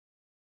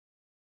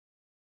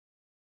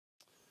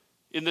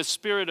In the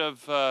spirit of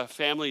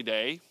Family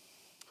Day,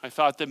 I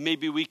thought that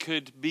maybe we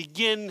could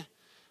begin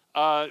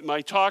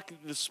my talk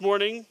this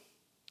morning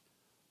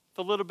with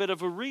a little bit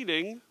of a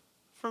reading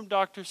from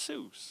Dr.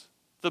 Seuss,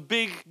 the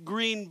big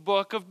green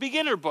book of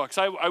beginner books.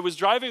 I was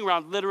driving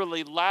around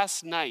literally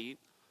last night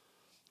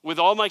with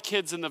all my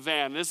kids in the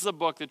van. This is a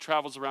book that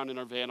travels around in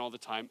our van all the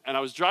time. And I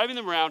was driving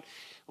them around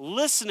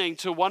listening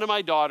to one of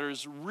my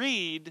daughters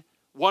read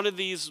one of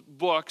these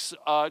books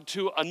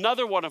to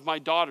another one of my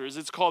daughters.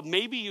 It's called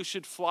Maybe You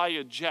Should Fly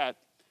a Jet,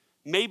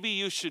 Maybe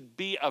You Should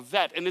Be a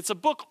Vet. And it's a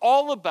book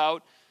all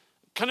about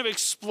kind of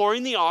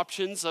exploring the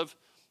options of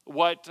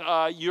what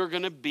you're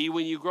going to be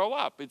when you grow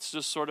up. It's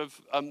just sort of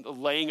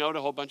laying out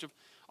a whole bunch of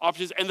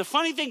options. And the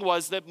funny thing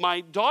was that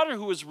my daughter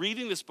who was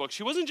reading this book,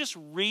 she wasn't just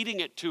reading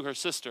it to her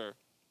sister.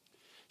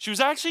 She was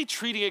actually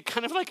treating it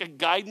kind of like a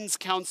guidance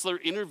counselor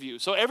interview.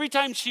 So every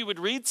time she would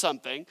read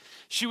something,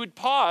 she would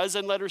pause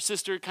and let her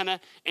sister kind of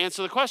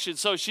answer the question.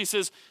 So she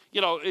says,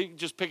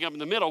 just picking up in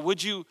the middle,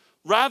 would you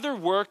rather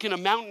work in a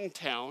mountain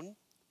town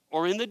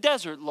or in the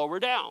desert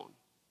lower down?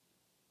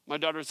 My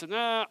daughter said,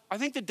 I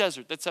think the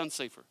desert, that sounds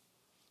safer.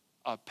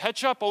 A pet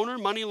shop owner,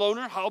 money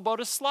loaner, how about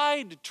a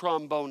slide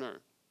tromboner?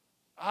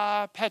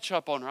 Pet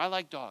shop owner, I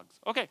like dogs.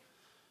 Okay.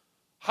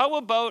 How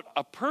about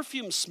a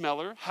perfume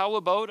smeller? How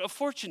about a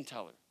fortune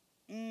teller?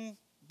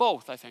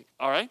 Both, I think.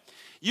 All right.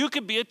 You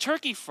could be a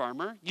turkey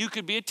farmer. You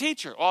could be a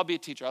teacher. Oh, I'll be a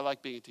teacher. I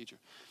like being a teacher.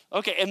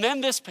 Okay, and then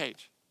this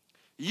page.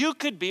 You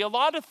could be a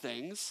lot of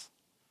things.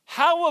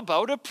 How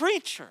about a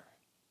preacher?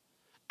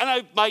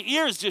 And my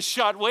ears just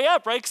shot way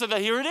up, right? Because I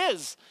thought, here it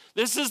is.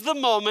 This is the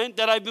moment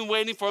that I've been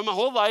waiting for my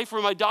whole life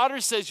where my daughter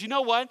says, you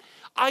know what?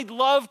 I'd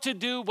love to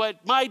do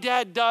what my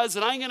dad does,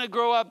 and I'm going to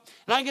grow up,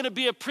 and I'm going to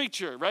be a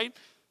preacher, right?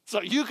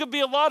 So you could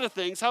be a lot of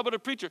things. How about a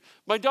preacher?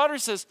 My daughter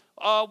says,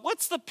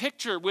 what's the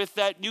picture with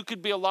that you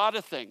could be a lot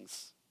of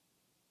things?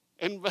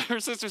 And her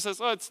sister says,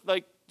 oh, it's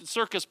like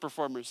circus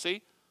performers,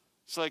 see?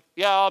 It's like,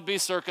 yeah, I'll be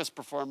circus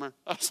performer.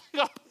 I was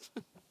like,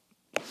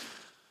 oh.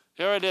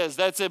 Here it is.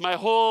 That's it. My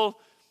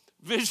whole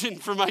vision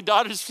for my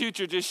daughter's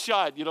future just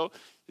shot,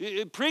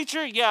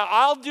 Preacher, yeah,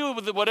 I'll do it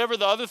with whatever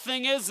the other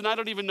thing is, and I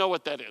don't even know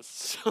what that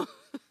is.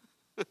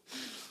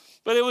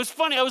 But it was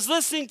funny. I was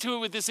listening to it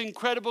with this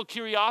incredible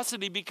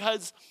curiosity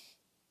because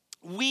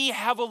we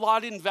have a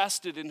lot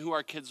invested in who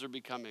our kids are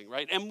becoming,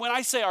 right? And when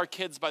I say our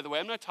kids, by the way,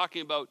 I'm not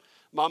talking about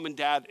mom and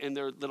dad and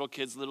their little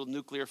kids, little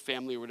nuclear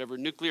family or whatever.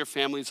 Nuclear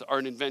families are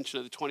an invention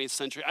of the 20th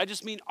century. I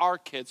just mean our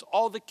kids,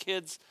 all the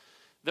kids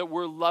that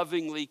we're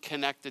lovingly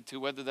connected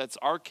to, whether that's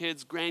our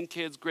kids,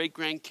 grandkids,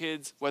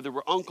 great-grandkids, whether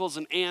we're uncles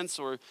and aunts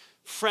or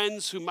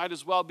friends who might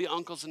as well be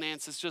uncles and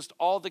aunts. It's just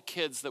all the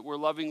kids that we're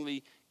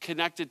lovingly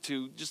connected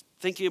to, just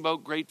thinking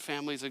about great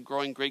families and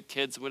growing great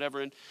kids and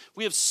whatever. And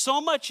we have so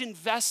much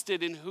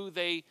invested in who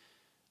they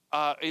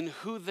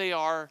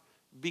are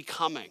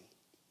becoming.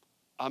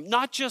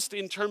 Not just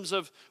in terms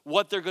of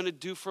what they're going to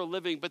do for a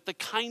living, but the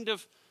kind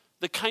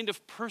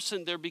of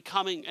person they're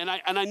becoming. And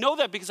I know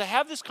that because I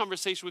have this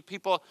conversation with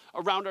people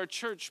around our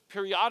church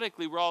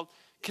periodically where I'll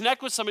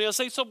connect with somebody. I'll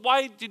say, so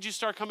why did you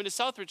start coming to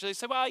Southridge? They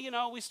say,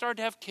 well, we started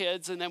to have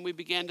kids, and then we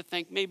began to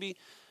think maybe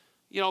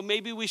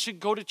we should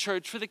go to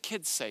church for the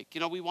kids' sake.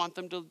 We want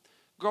them to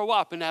grow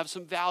up and have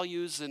some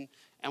values, and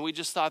we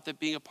just thought that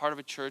being a part of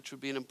a church would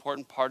be an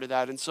important part of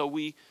that. And so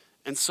we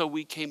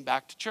came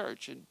back to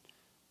church.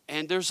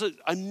 And there's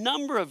a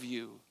number of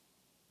you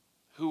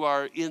who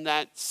are in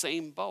that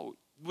same boat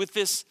with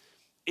this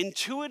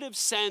intuitive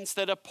sense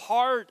that a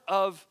part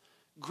of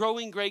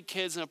growing great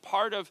kids and a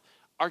part of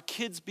our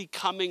kids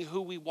becoming who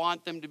we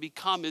want them to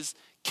become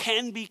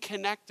can be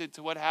connected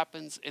to what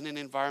happens in an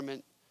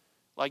environment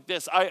like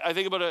this. I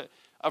think about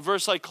a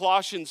verse like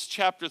Colossians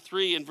chapter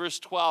 3 and verse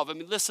 12. I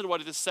mean, listen to what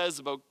it says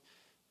about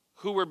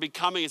who we're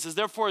becoming. It says,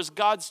 therefore, as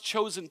God's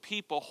chosen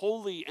people,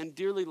 holy and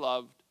dearly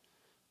loved,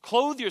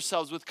 clothe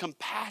yourselves with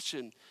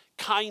compassion,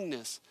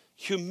 kindness,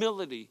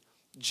 humility,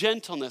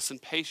 gentleness,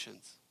 and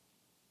patience.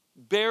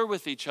 Bear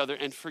with each other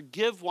and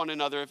forgive one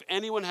another if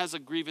anyone has a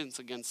grievance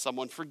against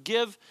someone.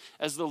 Forgive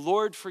as the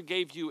Lord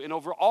forgave you. And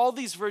over all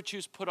these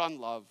virtues put on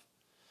love,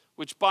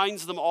 which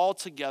binds them all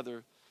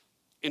together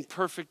in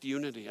perfect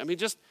unity. I mean,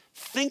 just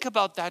think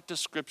about that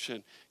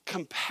description.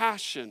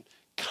 Compassion,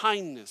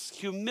 kindness,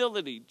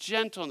 humility,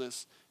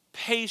 gentleness,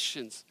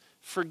 patience,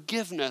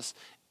 forgiveness,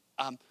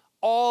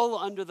 all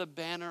under the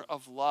banner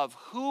of love.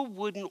 Who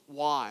wouldn't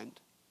want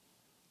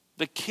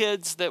the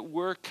kids that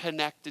we're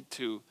connected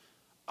to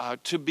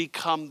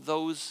become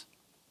those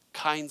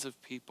kinds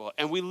of people?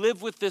 And we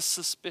live with this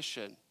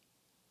suspicion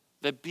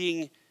that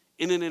being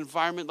in an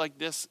environment like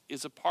this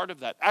is a part of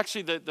that.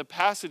 Actually, the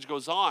passage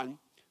goes on.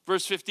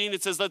 Verse 15,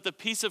 it says, let the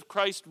peace of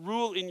Christ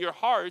rule in your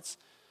hearts,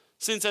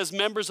 since as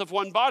members of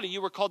one body,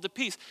 you were called to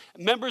peace.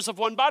 Members of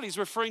one body is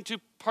referring to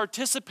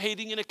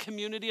participating in a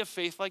community of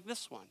faith like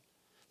this one.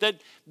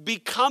 That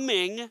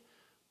becoming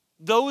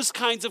those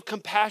kinds of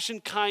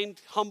compassion,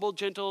 kind, humble,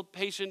 gentle,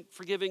 patient,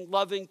 forgiving,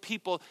 loving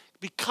people,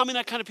 becoming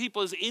that kind of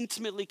people is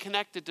intimately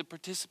connected to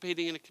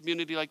participating in a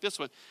community like this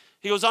one.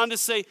 He goes on to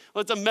say,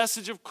 let the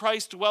message of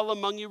Christ dwell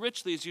among you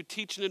richly as you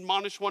teach and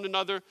admonish one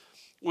another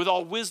with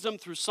all wisdom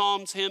through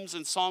psalms, hymns,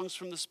 and songs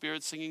from the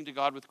Spirit, singing to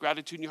God with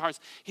gratitude in your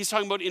hearts. He's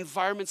talking about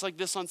environments like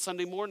this on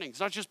Sunday mornings,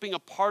 not just being a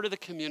part of the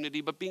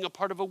community, but being a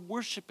part of a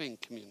worshiping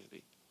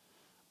community.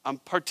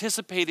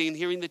 Participating and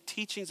hearing the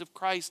teachings of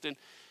Christ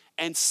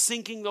and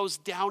sinking those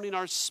down in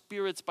our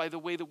spirits by the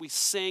way that we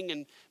sing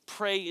and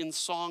pray in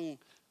song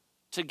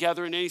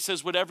together. And then he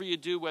says, whatever you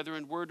do, whether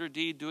in word or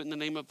deed, do it in the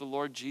name of the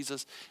Lord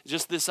Jesus.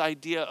 Just this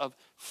idea of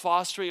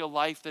fostering a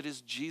life that is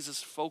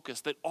Jesus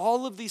focused, that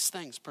all of these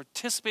things,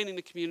 participating in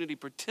the community,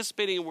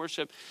 participating in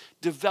worship,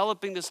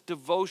 developing this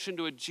devotion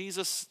to a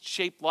Jesus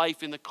shaped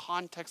life in the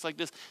context like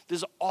this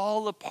is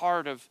all a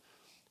part of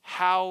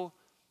how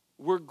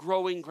we're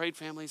growing great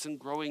families and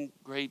growing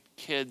great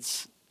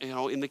kids,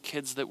 in the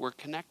kids that we're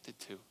connected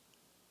to.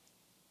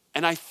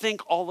 And I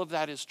think all of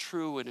that is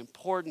true and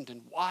important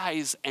and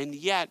wise, and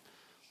yet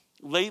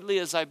lately,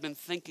 as I've been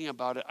thinking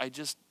about it,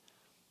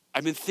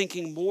 I've been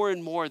thinking more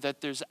and more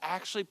that there's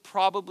actually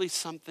probably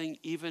something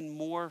even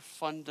more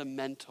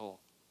fundamental,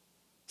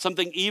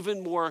 something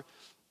even more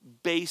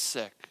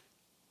basic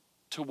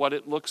to what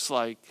it looks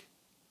like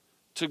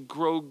to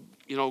grow,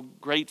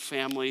 great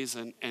families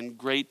and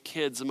great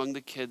kids among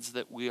the kids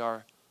that we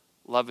are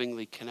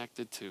lovingly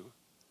connected to.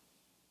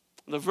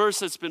 The verse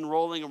that's been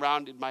rolling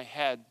around in my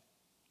head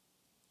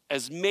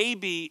as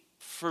maybe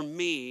for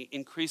me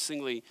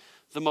increasingly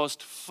the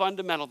most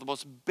fundamental, the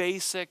most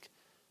basic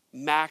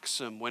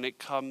maxim when it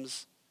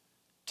comes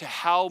to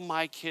how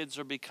my kids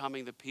are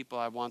becoming the people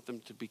I want them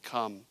to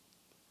become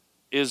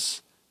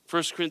is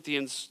 1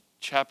 Corinthians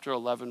chapter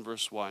 11,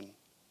 verse 1,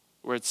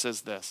 where it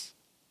says this: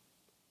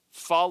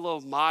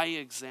 follow my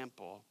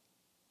example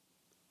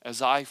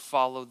as I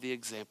follow the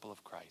example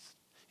of Christ.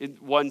 In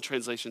one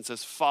translation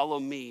says, follow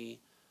me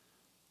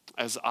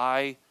as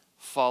I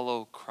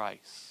follow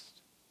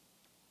Christ.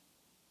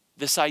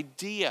 This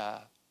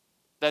idea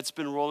that's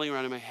been rolling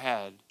around in my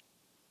head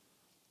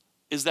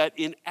is that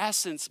in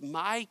essence,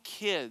 my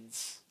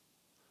kids,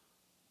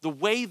 the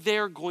way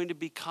they're going to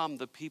become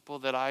the people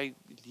that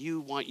you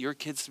want your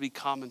kids to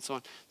become and so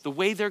on, the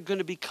way they're going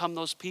to become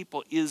those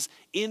people is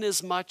in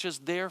as much as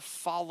they're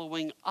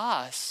following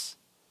us,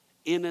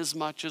 in as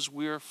much as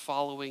we're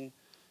following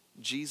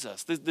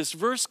Jesus. This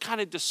verse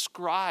kind of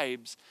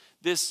describes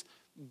this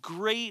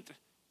great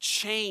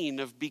chain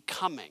of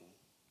becoming,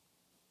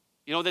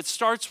 that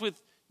starts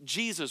with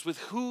Jesus, with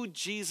who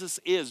Jesus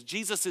is.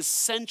 Jesus is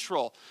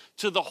central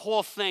to the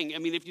whole thing. I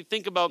mean, if you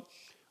think about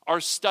our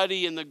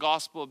study in the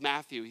Gospel of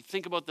Matthew, you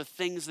think about the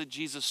things that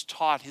Jesus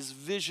taught, his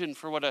vision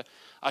for what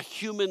a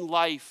human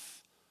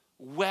life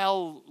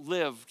well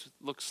lived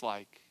looks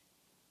like.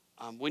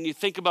 When you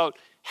think about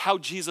how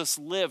Jesus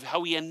lived,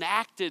 how he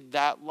enacted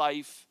that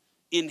life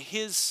in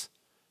his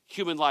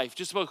human life,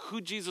 just about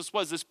who Jesus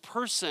was, this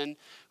person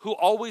who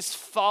always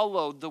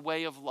followed the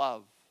way of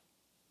love,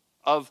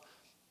 of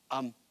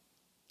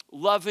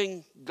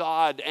loving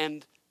God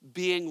and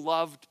being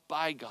loved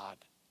by God,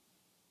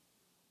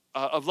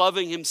 of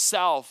loving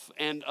himself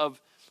and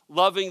of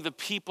loving the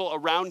people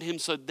around him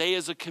so they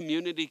as a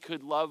community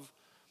could love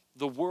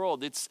the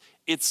world.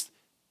 It's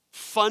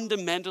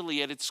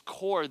fundamentally at its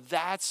core,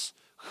 that's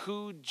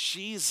who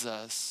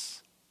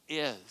Jesus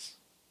is.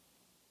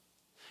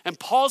 And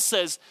Paul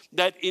says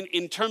that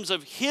in terms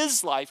of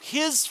his life,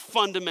 his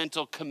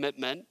fundamental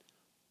commitment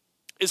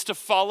is to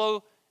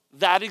follow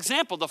that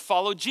example, to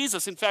follow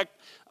Jesus. In fact,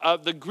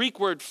 the Greek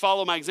word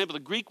follow my example, the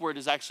Greek word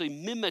is actually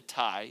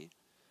mimetai.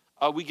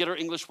 We get our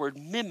English word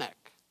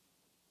mimic.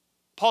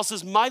 Paul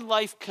says, my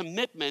life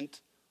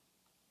commitment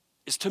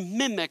is to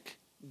mimic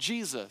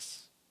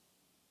Jesus,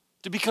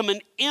 to become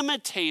an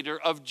imitator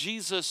of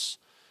Jesus'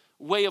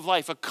 way of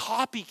life, a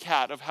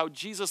copycat of how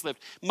Jesus lived.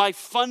 My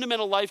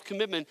fundamental life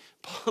commitment,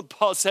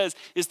 Paul says,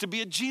 is to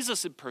be a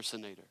Jesus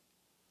impersonator,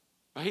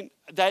 right?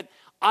 That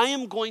I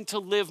am going to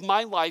live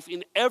my life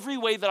in every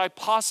way that I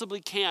possibly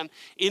can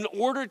in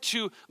order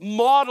to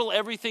model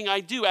everything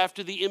I do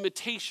after the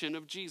imitation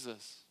of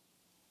Jesus.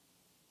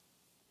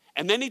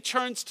 And then he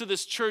turns to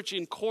this church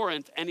in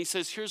Corinth and he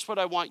says, here's what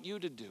I want you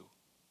to do.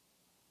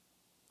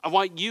 I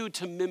want you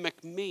to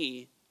mimic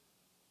me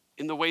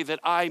in the way that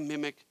I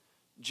mimic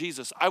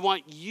Jesus. I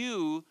want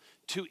you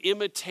to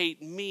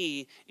imitate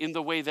me in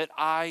the way that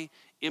I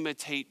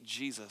imitate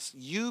Jesus.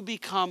 You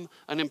become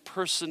an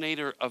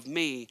impersonator of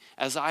me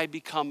as I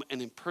become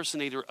an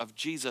impersonator of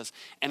Jesus.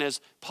 And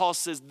as Paul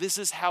says, this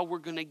is how we're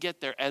going to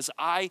get there. As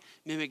I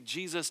mimic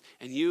Jesus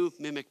and you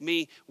mimic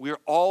me, we're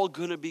all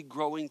going to be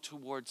growing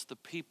towards the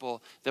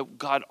people that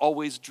God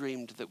always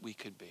dreamed that we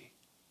could be.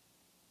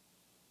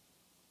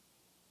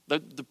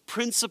 The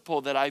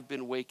principle that I've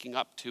been waking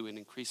up to in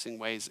increasing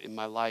ways in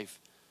my life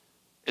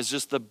is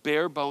just the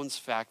bare bones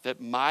fact that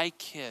my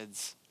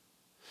kids,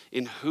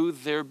 in who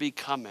they're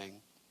becoming,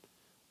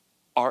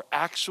 are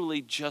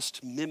actually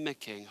just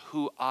mimicking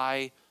who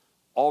I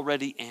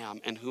already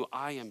am and who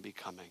I am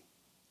becoming.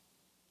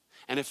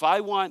 And if I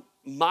want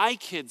my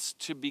kids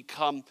to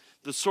become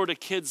the sort of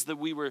kids that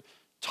we were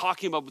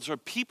talking about, the sort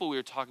of people we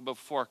were talking about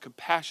before,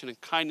 compassion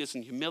and kindness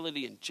and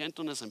humility and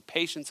gentleness and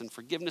patience and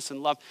forgiveness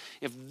and love,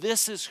 if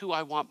this is who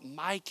I want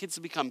my kids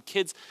to become,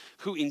 kids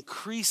who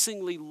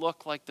increasingly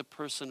look like the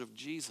person of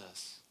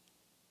Jesus,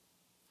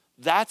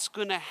 that's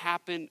going to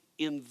happen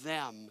in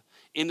them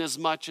in as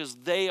much as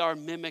they are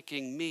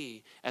mimicking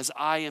me as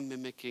I am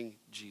mimicking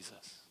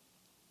Jesus.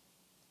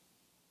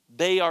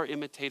 They are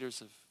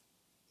imitators of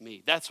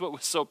me. That's what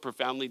was so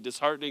profoundly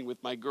disheartening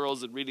with my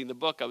girls in reading the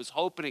book. I was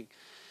hoping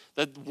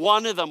that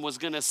one of them was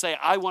going to say,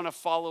 I want to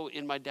follow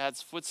in my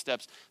dad's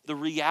footsteps. The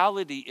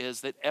reality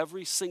is that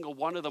every single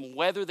one of them,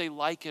 whether they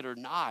like it or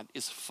not,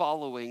 is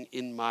following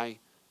in my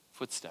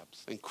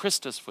footsteps, in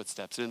Krista's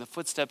footsteps, and in the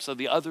footsteps of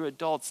the other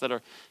adults that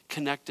are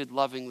connected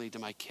lovingly to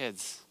my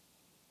kids.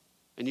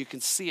 And you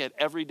can see it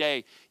every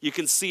day. You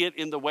can see it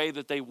in the way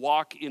that they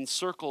walk in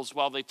circles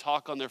while they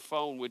talk on their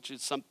phone, which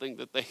is something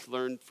that they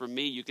learned from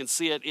me. You can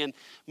see it in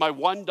my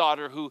one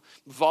daughter who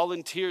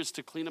volunteers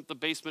to clean up the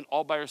basement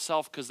all by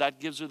herself because that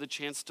gives her the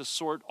chance to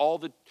sort all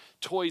the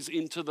toys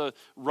into the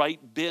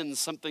right bins,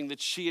 something that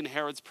she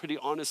inherits pretty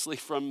honestly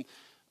from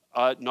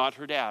not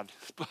her dad,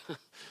 but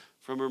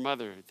from her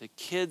mother. The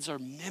kids are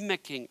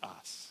mimicking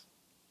us.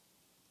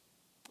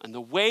 And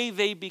the way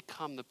they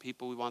become the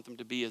people we want them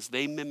to be is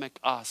they mimic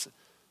us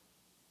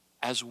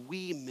as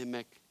we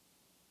mimic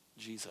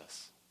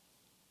Jesus.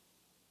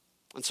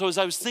 And so as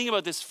I was thinking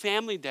about this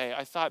family day,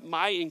 I thought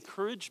my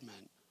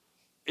encouragement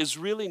is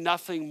really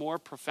nothing more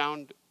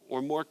profound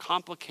or more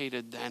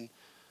complicated than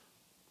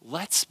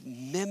let's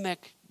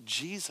mimic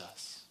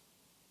Jesus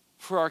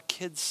for our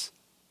kids'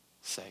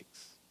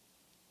 sakes.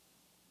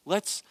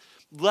 Let's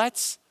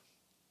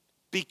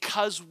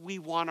because we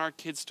want our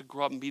kids to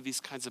grow up and be these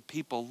kinds of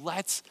people,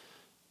 let's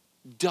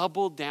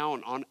double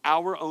down on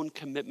our own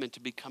commitment to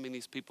becoming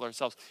these people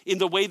ourselves in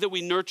the way that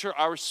we nurture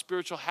our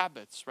spiritual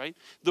habits, right?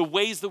 The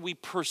ways that we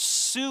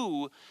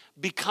pursue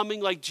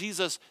becoming like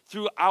Jesus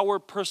through our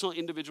personal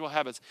individual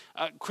habits.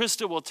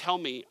 Krista will tell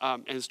me,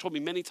 and has told me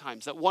many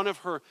times, that one of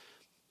her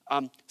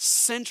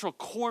central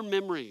core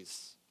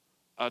memories,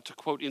 to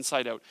quote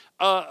Inside Out,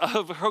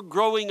 of her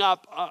growing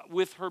up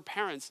with her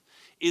parents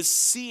is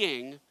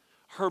seeing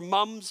her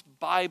mom's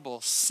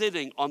Bible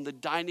sitting on the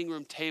dining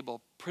room table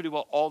pretty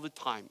well all the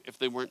time if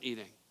they weren't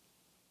eating.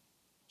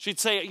 She'd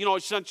say,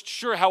 she's not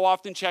sure how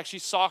often she actually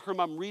saw her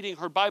mom reading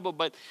her Bible,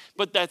 but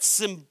that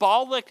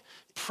symbolic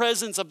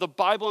presence of the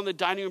Bible on the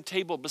dining room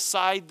table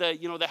beside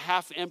the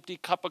half-empty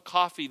cup of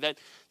coffee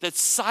that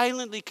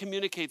silently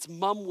communicates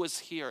mom was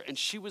here and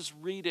she was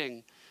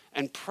reading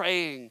and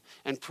praying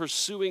and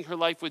pursuing her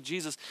life with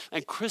Jesus.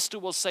 And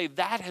Krista will say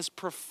that has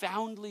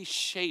profoundly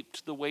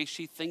shaped the way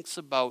she thinks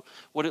about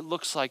what it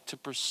looks like to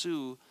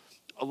pursue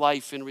a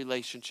life in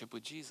relationship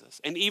with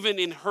Jesus. And even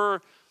in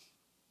her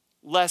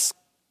less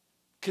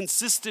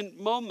consistent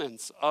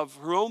moments of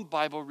her own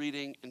Bible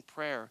reading and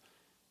prayer,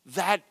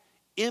 that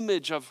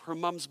image of her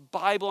mom's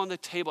Bible on the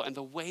table and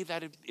the way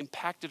that it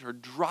impacted her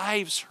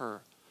drives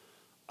her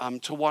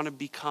to want to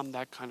become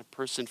that kind of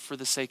person for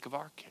the sake of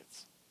our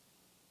kids.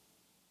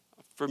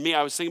 For me,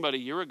 I was thinking about a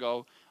year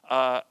ago,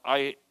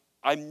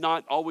 I'm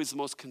not always the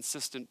most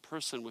consistent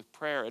person with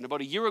prayer. And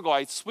about a year ago,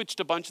 I switched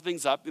a bunch of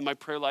things up in my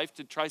prayer life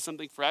to try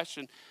something fresh.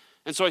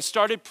 And so I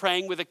started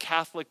praying with a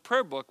Catholic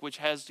prayer book, which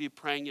has you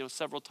praying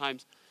several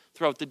times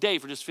throughout the day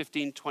for just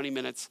 15, 20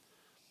 minutes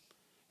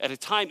at a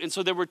time. And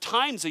so there were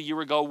times a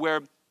year ago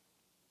where,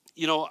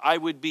 I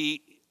would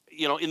be,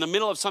 in the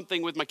middle of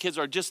something with my kids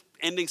or just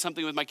ending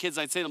something with my kids.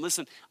 I'd say to them,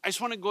 listen, I just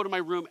want to go to my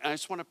room and I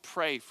just want to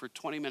pray for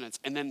 20 minutes.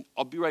 And then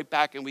I'll be right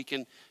back and we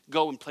can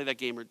go and play that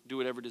game or do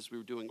whatever it is we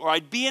were doing. Or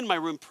I'd be in my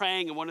room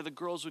praying and one of the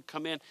girls would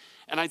come in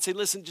and I'd say,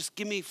 listen, just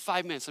give me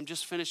 5 minutes. I'm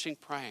just finishing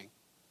praying.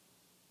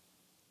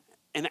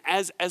 And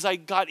as I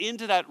got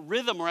into that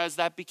rhythm, or as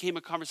that became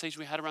a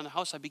conversation we had around the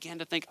house, I began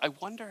to think, I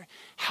wonder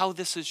how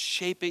this is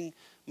shaping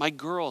my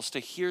girls to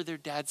hear their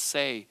dad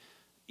say,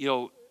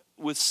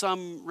 with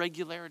some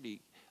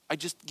regularity,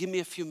 give me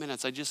a few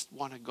minutes. I just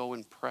want to go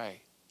and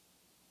pray.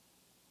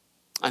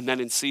 And then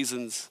in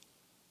seasons,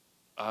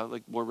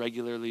 like more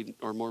regularly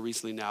or more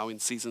recently now, in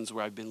seasons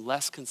where I've been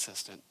less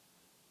consistent,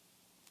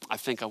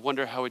 I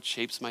wonder how it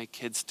shapes my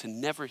kids to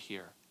never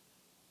hear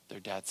their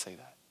dad say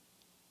that.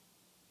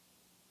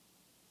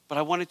 But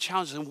I want to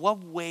challenge them. In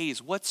what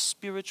ways, what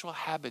spiritual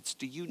habits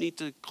do you need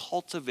to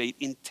cultivate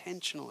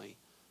intentionally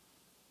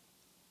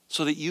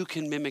so that you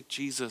can mimic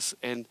Jesus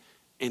and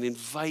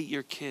invite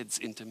your kids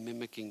into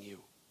mimicking you?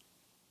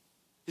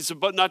 It's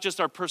about not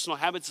just our personal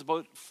habits, it's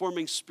about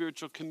forming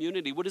spiritual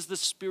community. What does the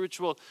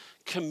spiritual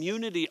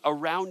community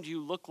around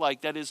you look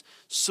like that is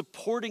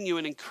supporting you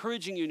and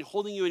encouraging you and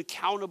holding you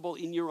accountable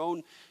in your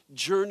own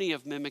journey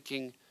of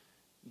mimicking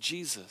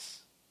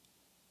Jesus?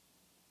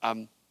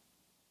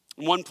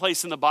 One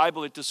place in the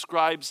Bible, it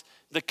describes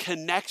the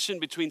connection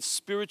between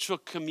spiritual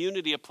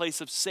community, a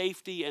place of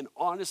safety and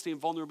honesty and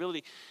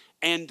vulnerability,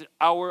 and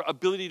our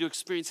ability to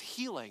experience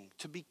healing,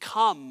 to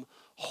become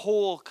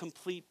whole,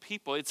 complete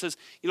people. It says,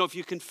 if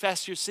you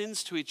confess your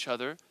sins to each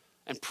other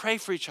and pray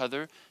for each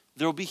other,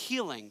 there will be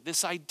healing.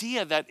 This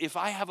idea that if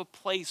I have a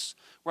place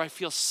where I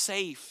feel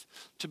safe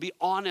to be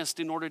honest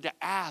in order to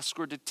ask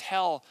or to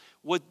tell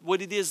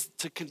what it is,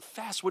 to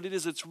confess what it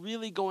is that's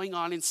really going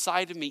on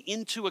inside of me,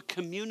 into a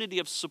community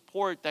of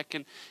support that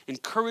can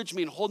encourage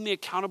me and hold me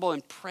accountable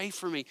and pray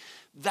for me,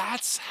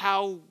 that's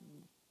how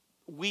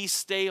we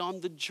stay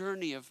on the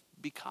journey of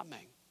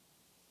becoming.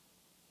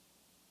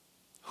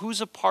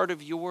 Who's a part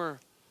of your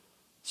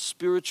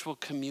spiritual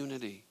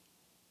community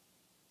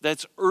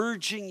that's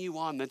urging you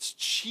on, that's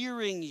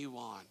cheering you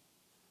on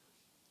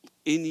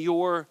in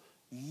your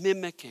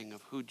mimicking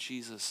of who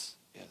Jesus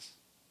is?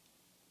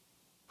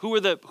 Who are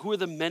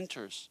the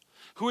mentors?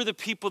 Who are the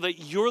people that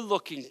you're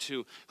looking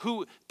to?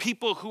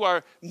 People who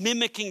are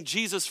mimicking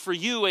Jesus for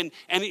you and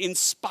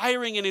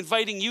inspiring and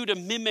inviting you to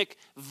mimic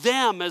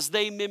them as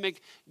they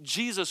mimic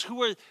Jesus?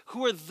 Who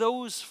are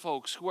those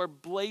folks who are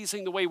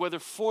blazing the way, whether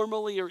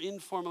formally or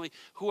informally,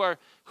 who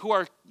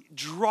are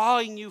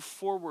drawing you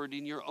forward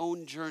in your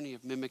own journey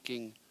of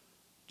mimicking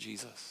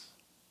Jesus?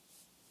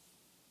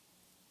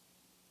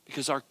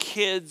 Because our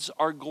kids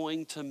are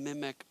going to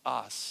mimic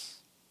us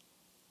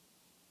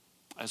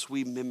as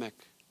we mimic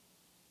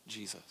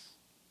Jesus.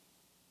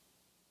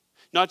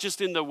 Not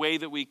just in the way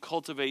that we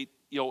cultivate,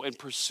 and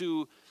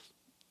pursue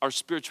our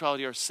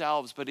spirituality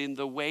ourselves, but in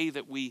the way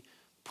that we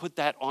put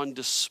that on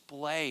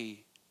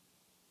display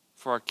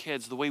for our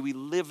kids, the way we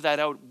live that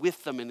out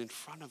with them and in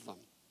front of them.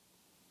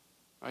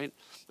 Right?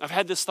 I've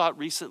had this thought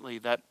recently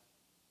that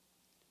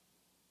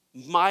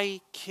my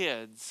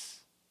kids,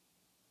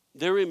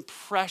 their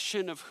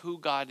impression of who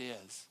God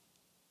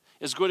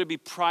is going to be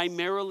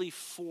primarily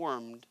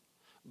formed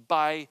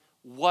by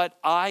what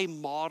I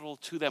model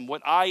to them,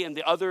 what I and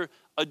the other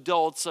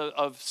adults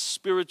of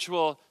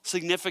spiritual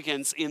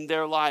significance in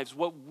their lives,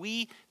 what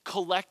we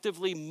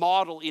collectively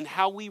model in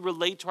how we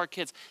relate to our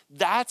kids.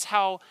 That's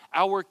how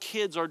our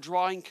kids are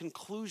drawing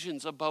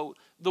conclusions about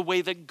the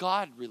way that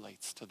God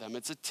relates to them.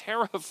 It's a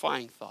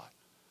terrifying thought,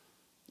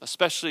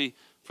 especially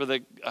for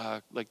the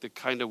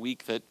kind of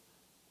week that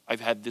I've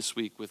had this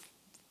week with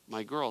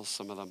my girls,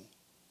 some of them.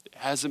 It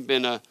hasn't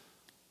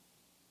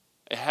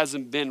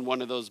been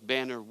one of those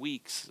banner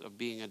weeks of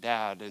being a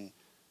dad.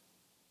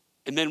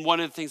 And then one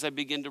of the things I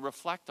begin to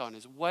reflect on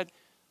is what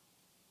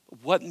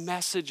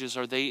messages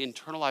are they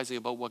internalizing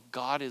about what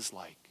God is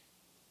like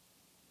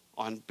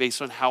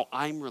based on how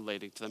I'm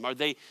relating to them? Are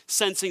they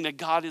sensing that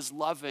God is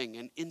loving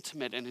and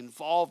intimate and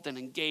involved and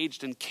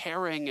engaged and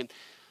caring and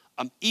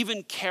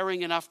even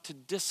caring enough to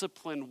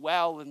discipline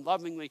well and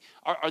lovingly?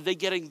 Are they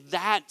getting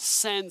that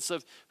sense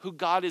of who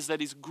God is, that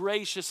he's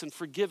gracious and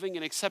forgiving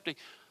and accepting?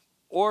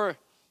 Or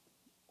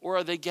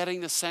are they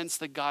getting the sense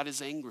that God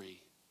is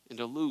angry and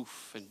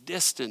aloof and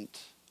distant,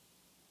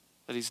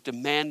 that he's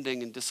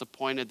demanding and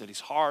disappointed, that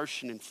he's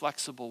harsh and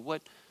inflexible?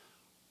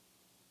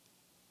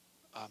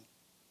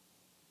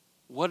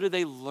 What are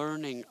they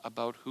learning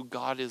about who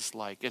God is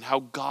like and how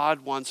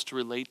God wants to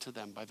relate to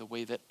them by the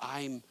way that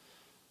I'm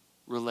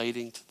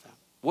relating to them?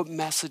 What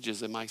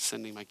messages am I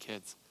sending my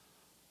kids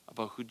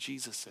about who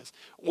Jesus is?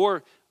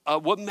 Or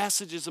what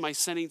messages am I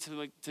sending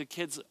to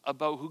kids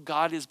about who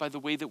God is by the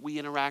way that we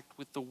interact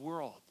with the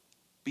world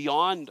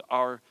beyond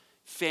our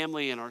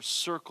family and our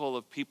circle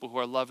of people who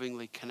are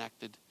lovingly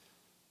connected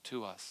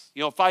to us?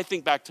 If I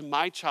think back to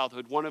my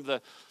childhood, one of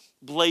the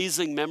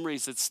blazing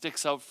memories that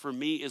sticks out for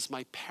me is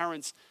my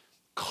parents'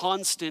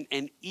 constant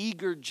and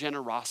eager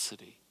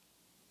generosity.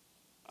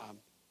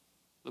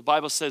 The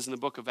Bible says in the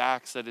book of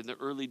Acts that in the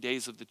early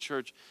days of the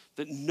church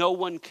that no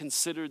one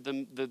considered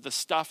them the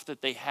stuff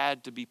that they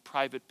had to be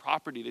private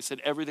property. They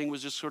said everything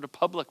was just sort of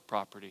public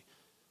property.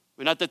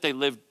 I mean, not that they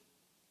lived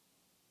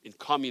in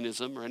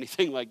communism or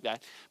anything like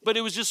that, but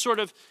it was just sort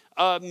of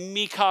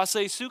mi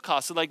casa su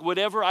casa, like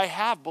whatever I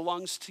have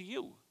belongs to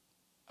you.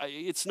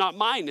 It's not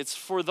mine, it's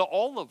for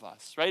all of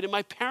us, right? And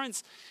my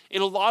parents,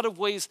 in a lot of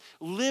ways,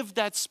 lived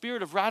that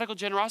spirit of radical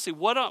generosity.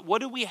 What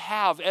do we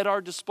have at our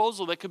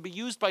disposal that could be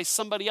used by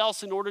somebody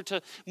else in order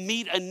to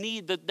meet a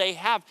need that they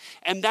have?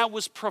 And that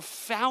was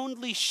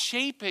profoundly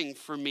shaping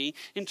for me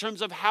in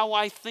terms of how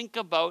I think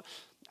about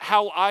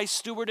how I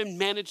steward and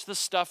manage the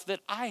stuff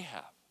that I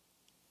have.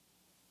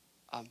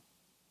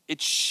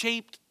 It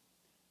shaped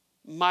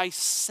my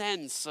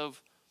sense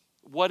of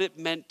what it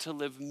meant to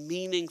live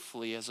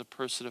meaningfully as a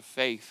person of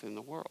faith in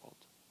the world.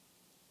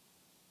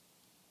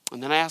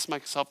 And then I asked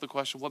myself the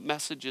question, what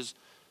messages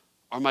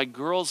are my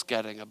girls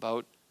getting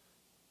about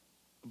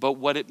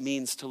what it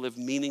means to live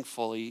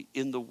meaningfully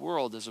in the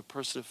world as a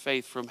person of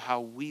faith from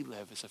how we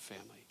live as a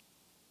family,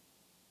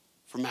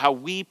 from how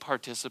we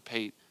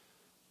participate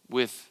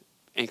with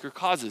Anchor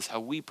Causes, how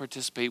we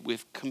participate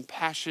with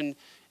Compassion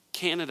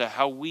Canada,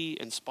 how we,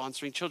 and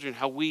sponsoring children,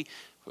 how we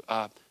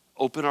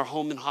open our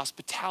home in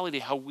hospitality,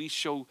 how we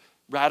show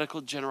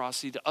radical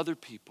generosity to other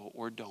people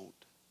or don't.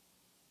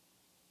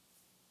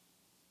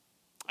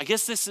 I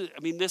guess this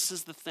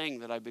is the thing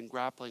that I've been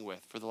grappling with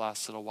for the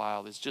last little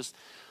while, is just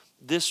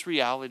this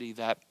reality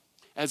that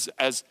as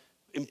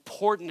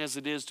important as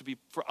it is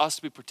for us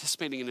to be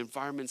participating in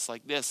environments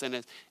like this,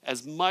 and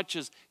as much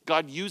as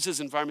God uses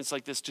environments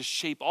like this to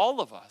shape all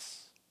of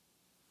us,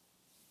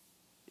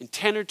 In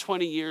 10 or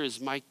 20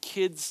 years, my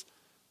kids'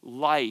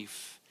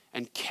 life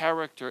and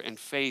character and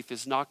faith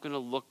is not going to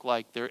look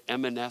like their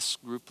M&S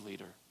group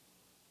leader.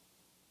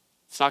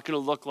 It's not going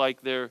to look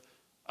like their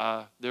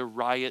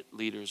riot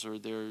leaders or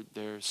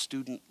their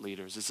student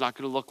leaders. It's not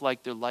going to look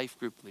like their life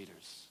group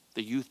leaders,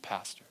 the youth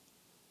pastor.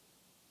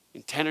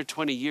 In 10 or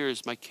 20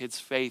 years, my kids'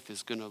 faith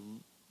is going to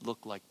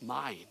look like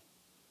mine.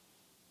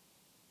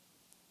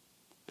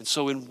 And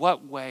so in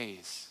what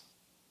ways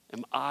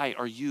am I,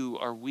 are you,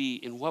 are we,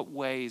 in what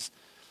ways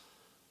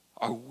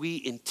are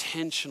we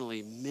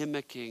intentionally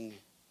mimicking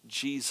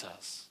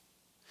Jesus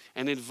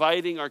and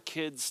inviting our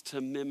kids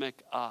to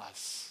mimic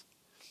us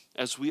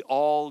as we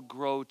all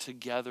grow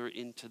together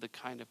into the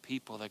kind of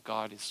people that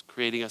God is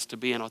creating us to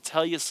be? And I'll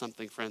tell you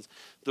something, friends,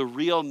 the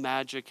real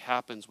magic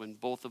happens when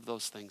both of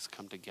those things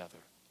come together.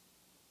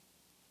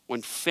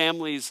 When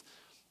families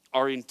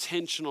are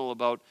intentional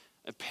about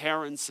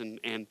parents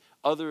and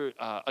other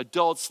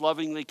adults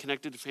lovingly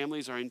connected to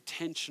families are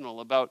intentional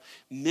about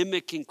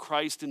mimicking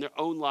Christ in their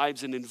own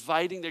lives and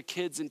inviting their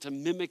kids into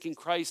mimicking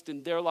Christ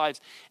in their lives,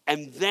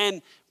 and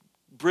then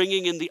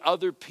bringing in the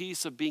other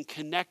piece of being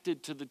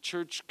connected to the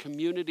church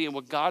community and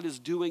what God is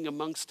doing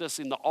amongst us,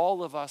 in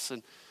all of us.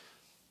 And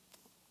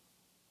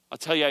I'll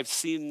tell you, I've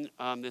seen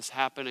this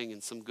happening in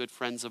some good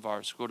friends of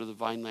ours who go to the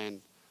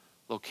Vineland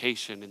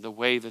location, in the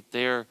way that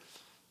they're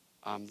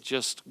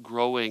just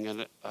growing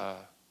an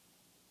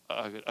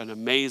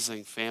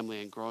amazing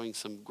family and growing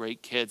some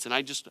great kids. And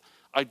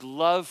I'd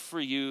love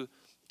for you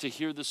to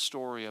hear the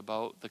story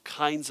about the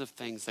kinds of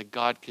things that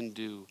God can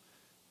do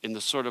in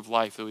the sort of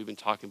life that we've been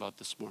talking about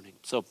this morning.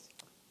 So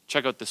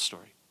check out this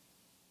story.